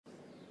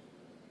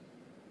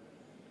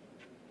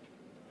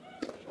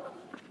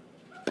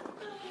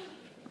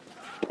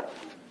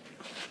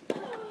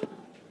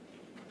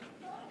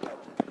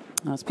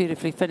That's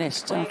beautifully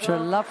finished after a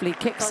lovely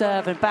kick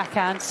serve and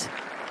backhand.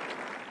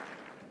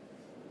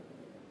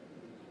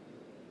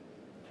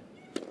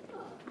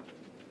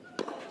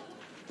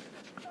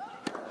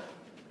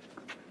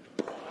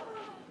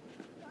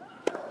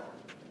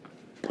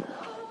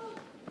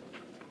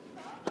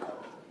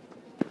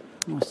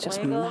 Oh, it's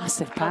just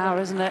massive power,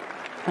 isn't it?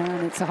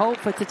 And it's a hold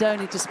for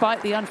Todoni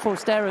despite the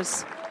unforced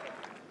errors.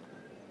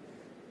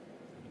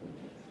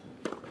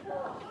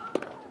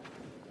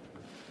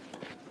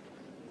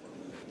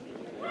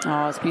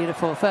 Oh, it's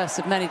beautiful. First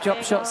of many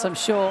drop shots, I'm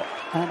sure.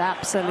 An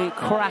absolute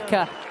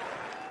cracker.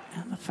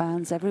 And the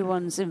fans,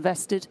 everyone's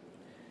invested.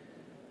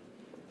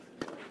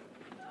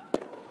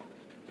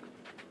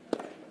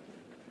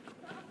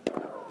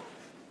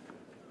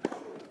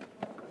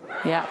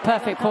 Yeah,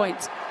 perfect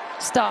point.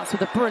 Starts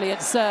with a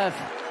brilliant serve.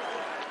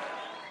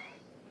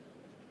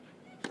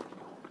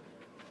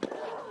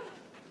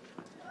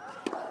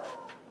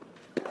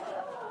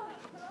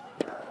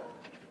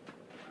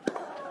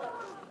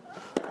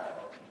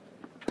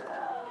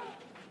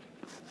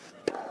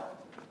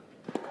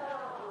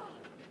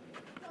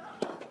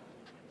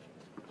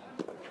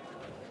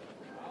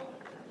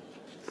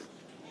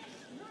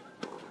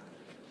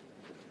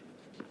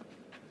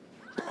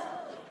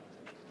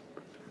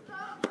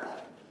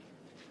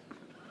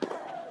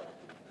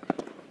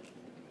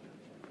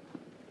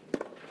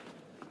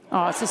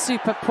 Oh, it's a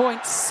super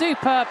point,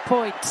 super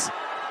point.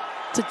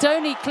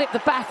 Todoni clipped the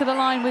back of the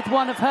line with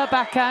one of her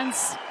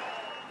backhands.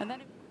 And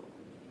then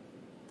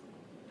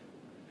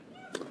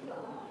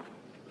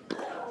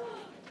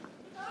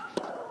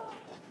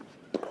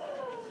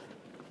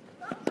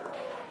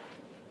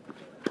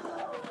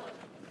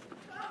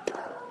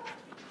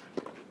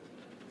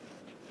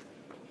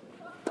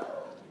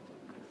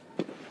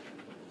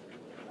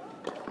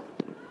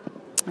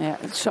yeah,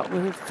 the shot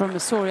from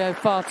Osorio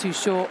far too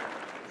short.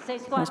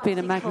 It's been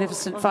a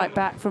magnificent fight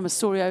back from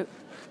Osorio.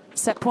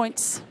 Set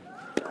points.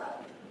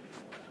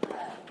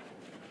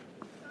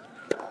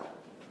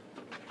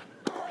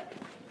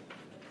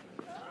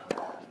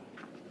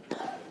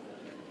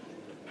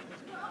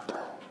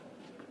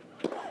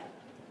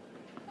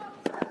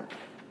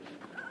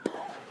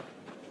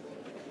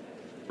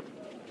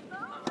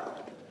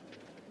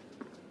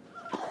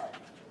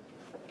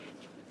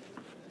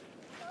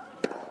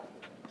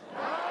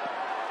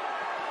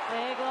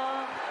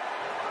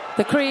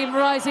 The cream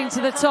rising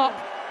to the top.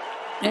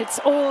 It's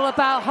all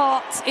about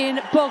heart in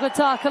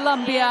Bogota,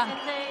 Colombia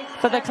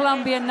for the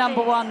Colombian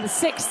 #1. The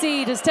 6th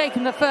seed has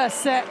taken the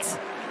first set.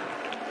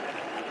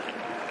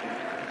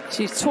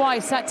 She's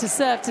twice had to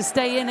serve to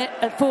stay in it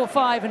at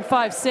 4-5 and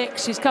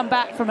 5-6. She's come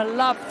back from a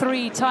love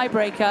 3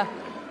 tiebreaker.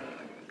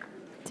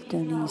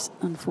 Todoni's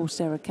unforced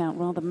error count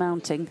rather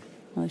mounting.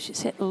 Well,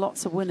 she's hit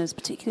lots of winners,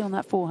 particularly on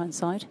that forehand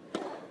side.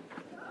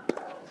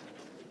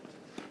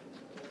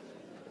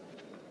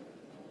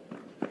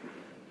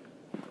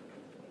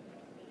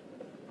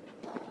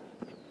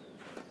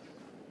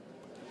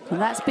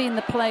 And that's been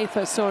the play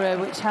for Osorio,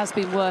 which has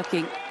been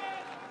working.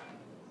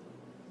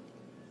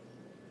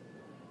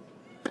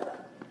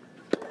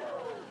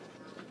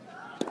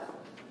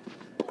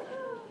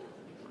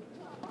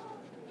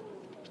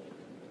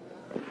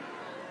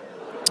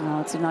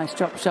 Oh, it's a nice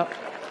drop shot.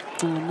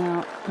 And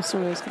now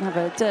Osorio's going to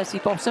have a dirty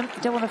bottom.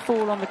 You don't want to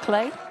fall on the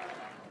clay.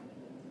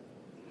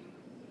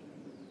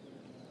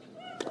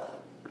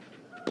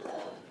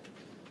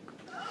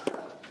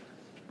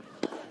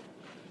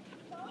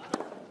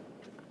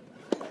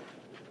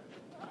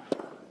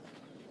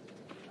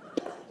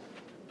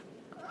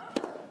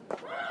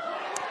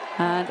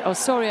 And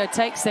Osorio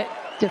takes it,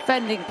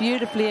 defending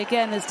beautifully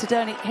again as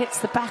Todoni hits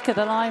the back of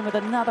the line with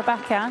another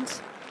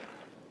backhand.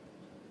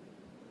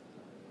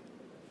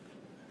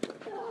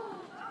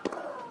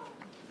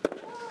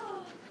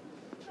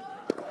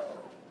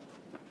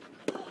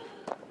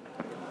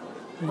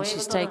 And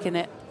she's taken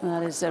it.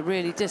 That is a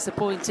really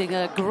disappointing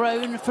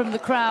groan from the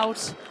crowd.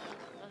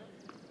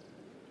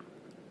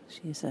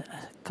 She is a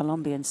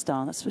Colombian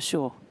star, that's for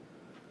sure.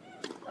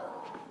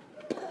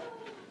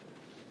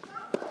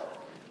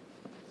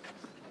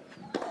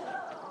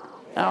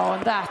 Oh,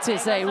 and that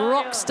is a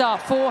rock star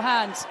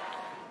forehand.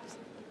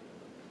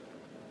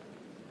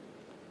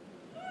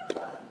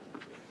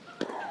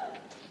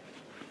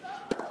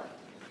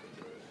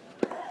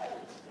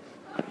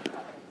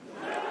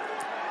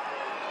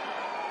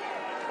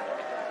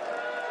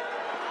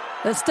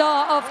 The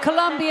star of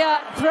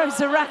Colombia throws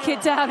the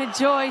racket down in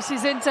joy.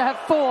 She's into her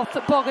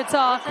 4th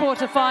Bogota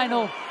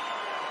quarterfinal.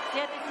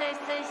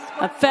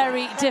 A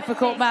very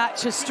difficult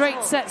match, a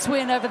straight sets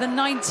win over the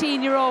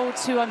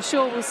 19-year-olds, who I'm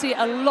sure we'll see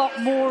a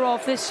lot more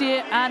of this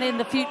year and in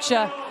the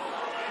future.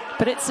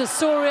 But it's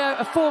Osorio,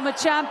 a former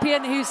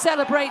champion, who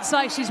celebrates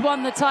like she's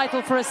won the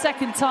title for a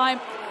 2nd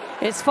time.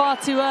 It's far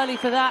too early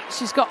for that.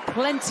 She's got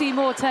plenty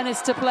more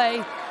tennis to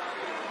play.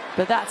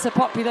 But that's a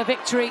popular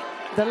victory.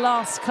 The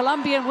last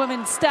Colombian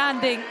woman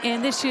standing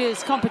in this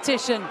year's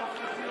competition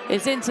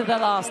is into the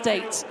last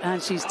 8,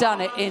 and she's done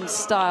it in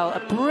style. A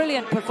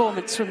brilliant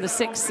performance from the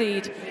 6th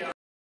seed.